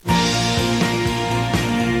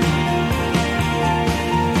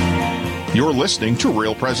You're listening to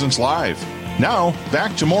Real Presence Live. Now,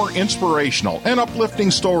 back to more inspirational and uplifting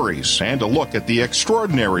stories and a look at the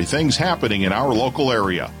extraordinary things happening in our local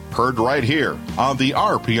area. Heard right here on the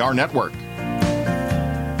RPR Network.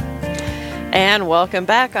 And welcome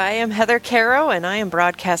back. I am Heather Caro, and I am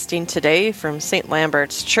broadcasting today from St.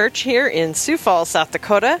 Lambert's Church here in Sioux Falls, South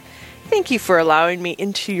Dakota. Thank you for allowing me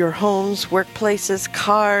into your homes, workplaces,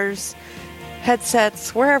 cars,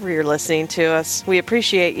 headsets, wherever you're listening to us. We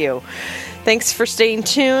appreciate you. Thanks for staying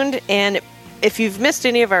tuned. And if you've missed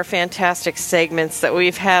any of our fantastic segments that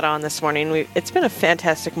we've had on this morning, it's been a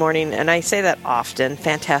fantastic morning, and I say that often,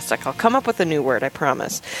 fantastic. I'll come up with a new word, I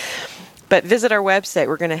promise. But visit our website.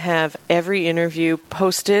 We're going to have every interview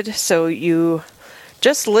posted, so you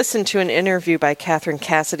just listened to an interview by Catherine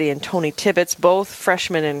Cassidy and Tony Tibbetts, both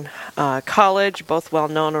freshmen in college, both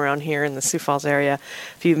well-known around here in the Sioux Falls area.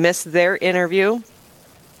 If you missed their interview,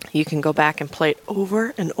 you can go back and play it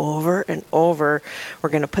over and over and over. We're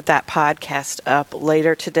going to put that podcast up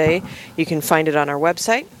later today. You can find it on our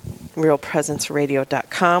website,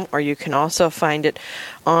 realpresenceradio.com, or you can also find it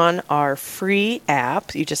on our free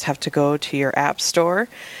app. You just have to go to your app store,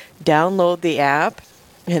 download the app,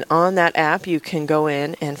 and on that app, you can go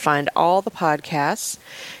in and find all the podcasts.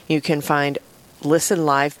 You can find Listen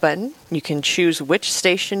Live button. You can choose which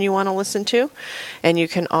station you want to listen to. And you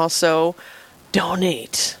can also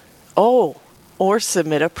donate. Or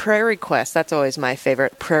submit a prayer request. That's always my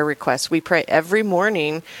favorite, prayer request. We pray every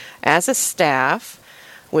morning as a staff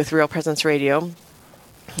with Real Presence Radio.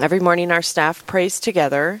 Every morning our staff prays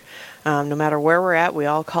together. No matter where we're at, we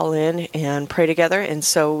all call in and pray together. And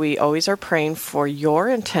so we always are praying for your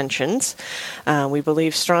intentions. We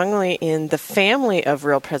believe strongly in the family of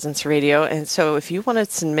Real Presence Radio. And so if you want to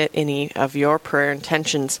submit any of your prayer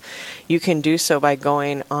intentions, you can do so by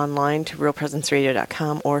going online to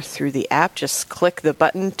realpresenceradio.com or through the app. Just click the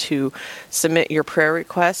button to submit your prayer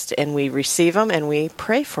request, and we receive them and we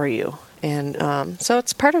pray for you. And so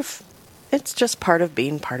it's just part of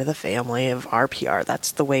being part of the family of RPR.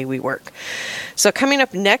 That's the way we work. So coming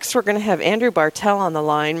up next, we're going to have Andrew Bartell on the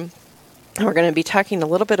line. We're going to be talking a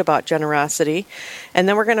little bit about generosity. And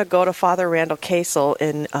then we're going to go to Father Randall Casel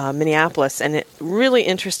in Minneapolis. And a really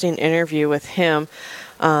interesting interview with him.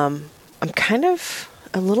 I'm kind of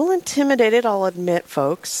a little intimidated, I'll admit,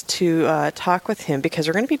 folks, to talk with him because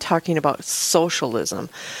we're going to be talking about socialism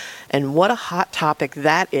and what a hot topic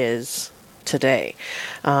that is today.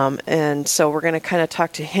 And so we're going to kind of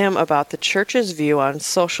talk to him about the church's view on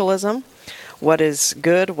socialism, what is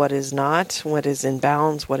good, what is not, what is in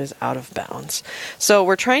bounds, what is out of bounds. So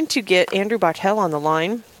we're trying to get Andrew Bartell on the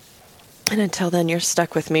line. And until then, you're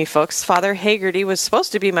stuck with me, folks. Father Hagerty was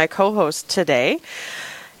supposed to be my co-host today.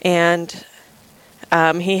 And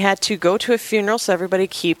he had to go to a funeral, so everybody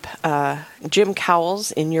keep Jim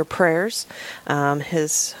Cowles in your prayers.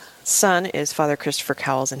 His son is Father Christopher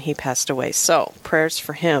Cowles, and he passed away. So, prayers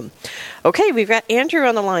for him. Okay, we've got Andrew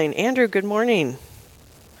on the line. Andrew, good morning.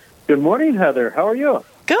 Good morning, Heather. How are you?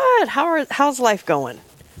 Good. How's life going?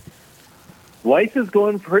 Life is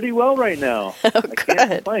going pretty well right now. Oh, I good.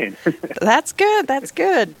 can't complain. That's good. That's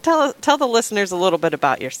good. Tell the listeners a little bit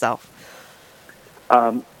about yourself.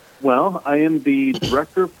 Well, I am the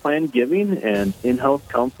Director of Planned Giving and in-house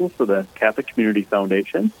counsel for the Catholic Community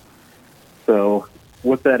Foundation. So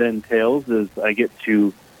what that entails is I get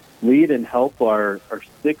to lead and help our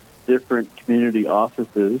 6 different community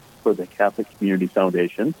offices for the Catholic Community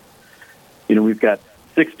Foundation. You know, we've got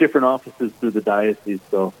 6 different offices through the diocese,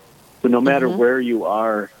 so no matter where you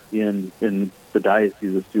are in the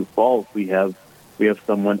Diocese of Sioux Falls, we have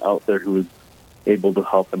someone out there who is able to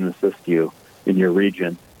help and assist you in your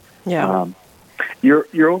region. Yeah.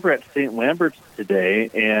 You're over at St. Lambert's today,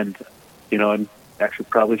 and you know, I'm actually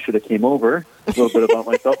probably should have came over. A little bit about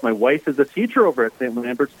myself. My wife is a teacher over at St.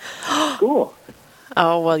 Lambert's School.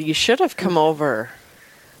 Oh, well, you should have come over.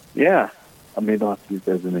 Yeah. Maybe I'll have to use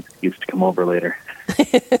that as an excuse to come over later.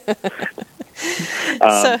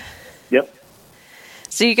 Yep.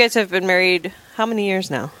 So you guys have been married how many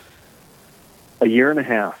years now? A year and a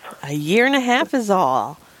half. A year and a half is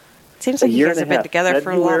all. It seems like you guys have been together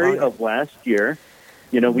for a long February of last year.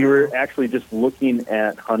 You know, we were actually just looking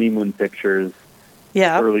at honeymoon pictures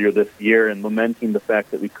earlier this year and lamenting the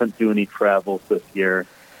fact that we couldn't do any travels this year.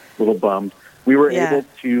 A little bummed. We were able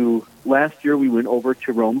to, last year we went over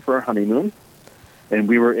to Rome for our honeymoon, and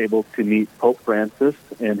we were able to meet Pope Francis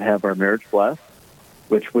and have our marriage blessed,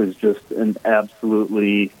 which was just an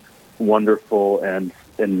absolutely wonderful and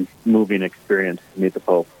moving experience to meet the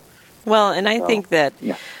Pope. Well, and I think that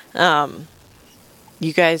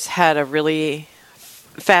you guys had a really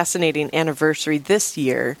fascinating anniversary this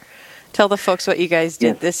year Tell the folks what you guys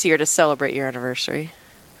did Yes. this year to celebrate your anniversary.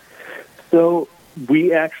 So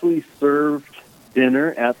we actually served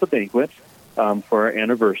dinner at the banquet for our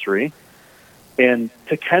anniversary. And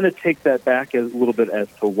to kind of take that back a little bit as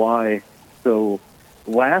to why, so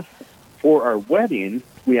for our wedding,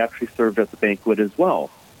 we actually served at the banquet as well.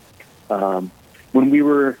 When we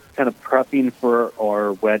were kind of prepping for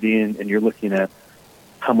our wedding and you're looking at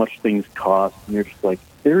how much things cost, and you're just like,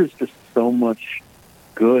 there is just so much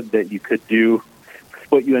good that you could do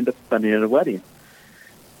with what you end up spending at a wedding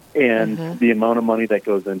and the amount of money that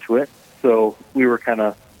goes into it. So we were kind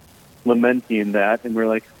of lamenting that, and we're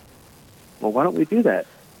like, well, why don't we do that?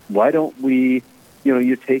 Why don't we,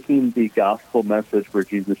 you're taking the gospel message where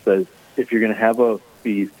Jesus says, if you're going to have a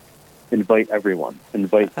feast, invite everyone,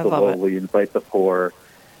 invite the lowly, invite the poor.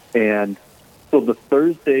 And so the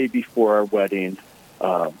Thursday before our wedding,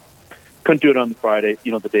 couldn't do it on the Friday,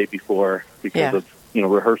 the day before because of,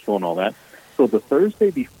 rehearsal and all that. So the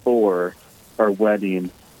Thursday before our wedding,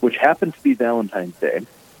 which happened to be Valentine's Day,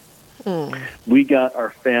 we got our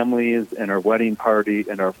families and our wedding party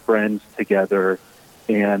and our friends together,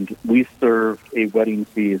 and we served a wedding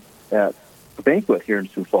feast at a banquet here in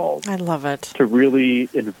Sioux Falls. I love it. To really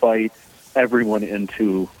invite everyone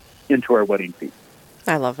into our wedding feast.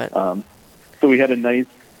 I love it. So we had a nice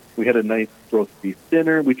roast beef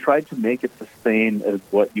dinner. We tried to make it the same as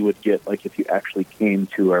what you would get like if you actually came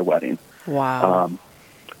to our wedding. Wow.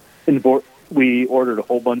 We ordered a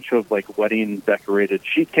whole bunch of like wedding decorated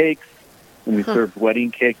sheet cakes, and we served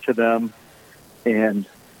wedding cake to them. And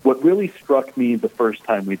what really struck me the first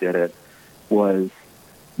time we did it was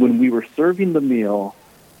when we were serving the meal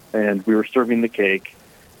and we were serving the cake,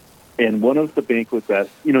 and one of the banquet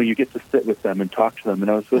guests, you get to sit with them and talk to them.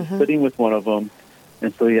 And I was sitting with one of them,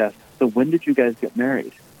 and so he asked, so when did you guys get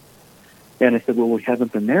married? And I said, well, we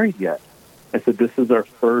haven't been married yet. I said, this is our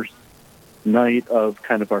first night of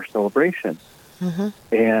kind of our celebration.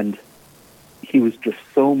 And he was just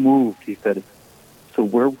so moved. He said, so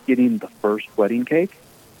we're getting the first wedding cake?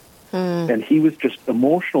 And he was just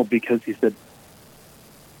emotional because he said,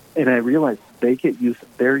 and I realized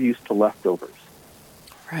they're used to leftovers.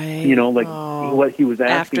 Right. What he was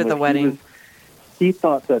asking after the wedding. He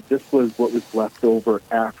thought that this was what was left over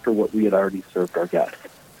after what we had already served our guests.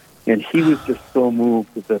 And he was just so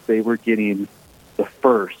moved that they were getting the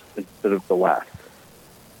first instead of the last.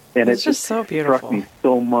 And it's it just so beautiful. Struck me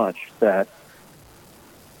so much that,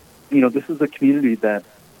 this is a community that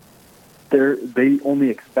they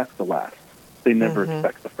only expect the last. They never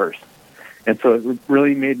expect the first. And so it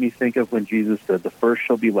really made me think of when Jesus said, the first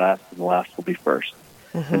shall be last and the last will be first.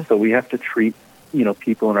 And so we have to treat,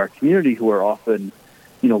 people in our community who are often,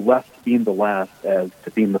 left being the last as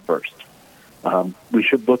to being the first. We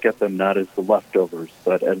should look at them not as the leftovers,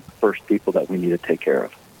 but as the first people that we need to take care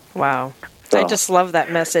of. Wow. So, I just love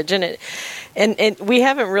that message. And we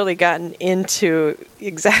haven't really gotten into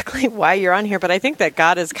exactly why you're on here, but I think that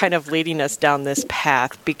God is kind of leading us down this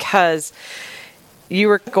path because you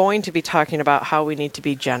were going to be talking about how we need to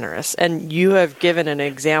be generous, and you have given an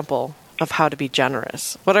example of how to be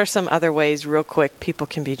generous. What are some other ways, real quick, people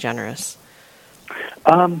can be generous?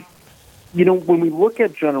 When we look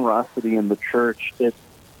at generosity in the church, it's,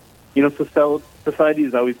 society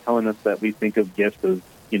is always telling us that we think of gifts as,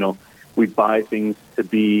 we buy things to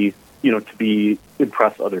be,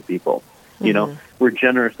 impress other people. We're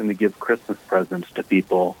generous and we give Christmas presents to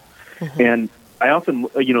people. And I often,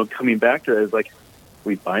 coming back to it, is like,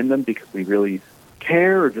 we buy them because we really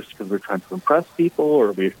care or just because we're trying to impress people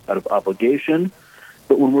or we're out of obligation.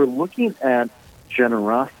 But when we're looking at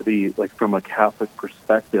generosity, like from a Catholic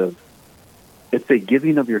perspective, it's a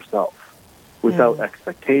giving of yourself without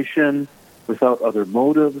expectation, without other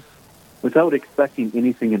motives, without expecting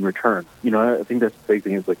anything in return. I think that's the big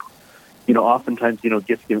thing is like, oftentimes,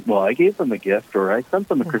 gifts, I gave them a gift or I sent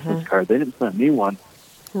them a Christmas card. They didn't send me one.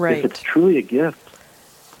 Right. If it's truly a gift,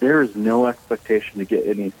 there is no expectation to get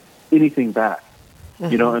anything back.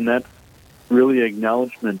 And that's really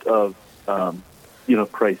acknowledgement of,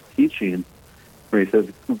 Christ's teaching, where he says,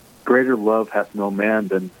 greater love hath no man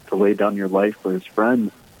than to lay down your life for his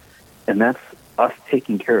friends. And that's us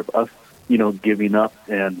taking care of us, giving up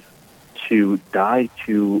and to die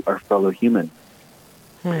to our fellow human.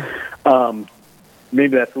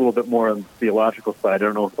 Maybe that's a little bit more on the theological side. I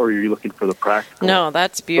don't know, or are you looking for the practical? No,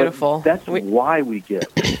 that's beautiful. But that's why we give.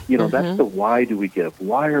 That's the why do we give.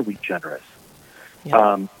 Why are we generous?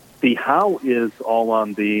 Yeah. The how is all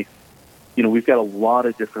on the, we've got a lot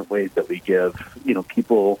of different ways that we give.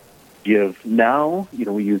 People give now,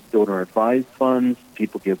 we use donor advised funds.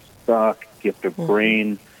 People give stock, gift of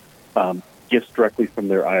grain, gifts directly from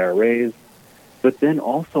their IRAs. But then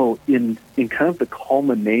also in kind of the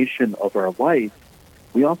culmination of our life,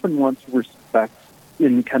 we often want to respect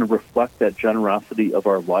and kind of reflect that generosity of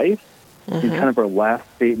our life in kind of our last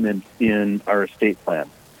statement in our estate plan.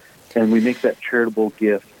 And we make that charitable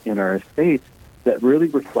gift in our estate that really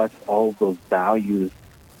reflects all of those values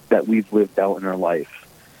that we've lived out in our life.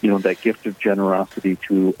 You know, that gift of generosity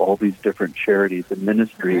to all these different charities and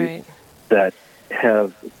ministries that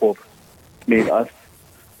have both made us,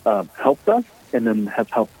 helped us, and then have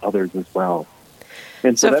helped others as well.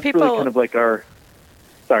 And so that's really kind of like our...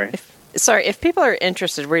 Sorry, if people are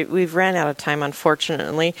interested, we've ran out of time,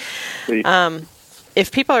 unfortunately.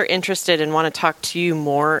 If people are interested and want to talk to you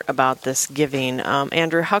more about this giving,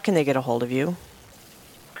 Andrew, how can they get a hold of you?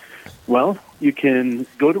 Well, you can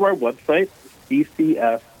go to our website,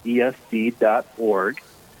 ccsesd.org,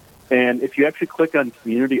 and if you actually click on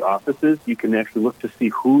community offices, you can actually look to see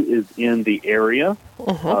who is in the area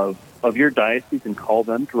of your diocese and call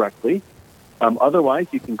them directly. Otherwise,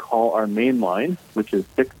 you can call our main line, which is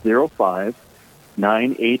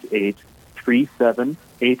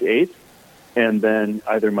 605-988-3788, and then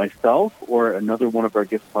either myself or another one of our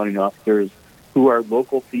gift planning officers who are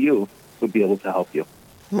local to you would be able to help you.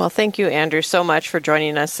 Well, thank you, Andrew, so much for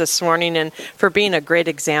joining us this morning and for being a great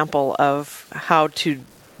example of how to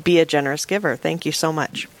be a generous giver. Thank you so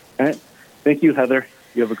much. All right. Thank you, Heather.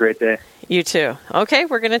 You have a great day. You too. Okay,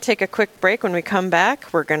 we're going to take a quick break. When we come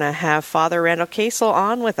back, we're going to have Father Randall Casel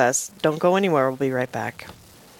on with us. Don't go anywhere. We'll be right back.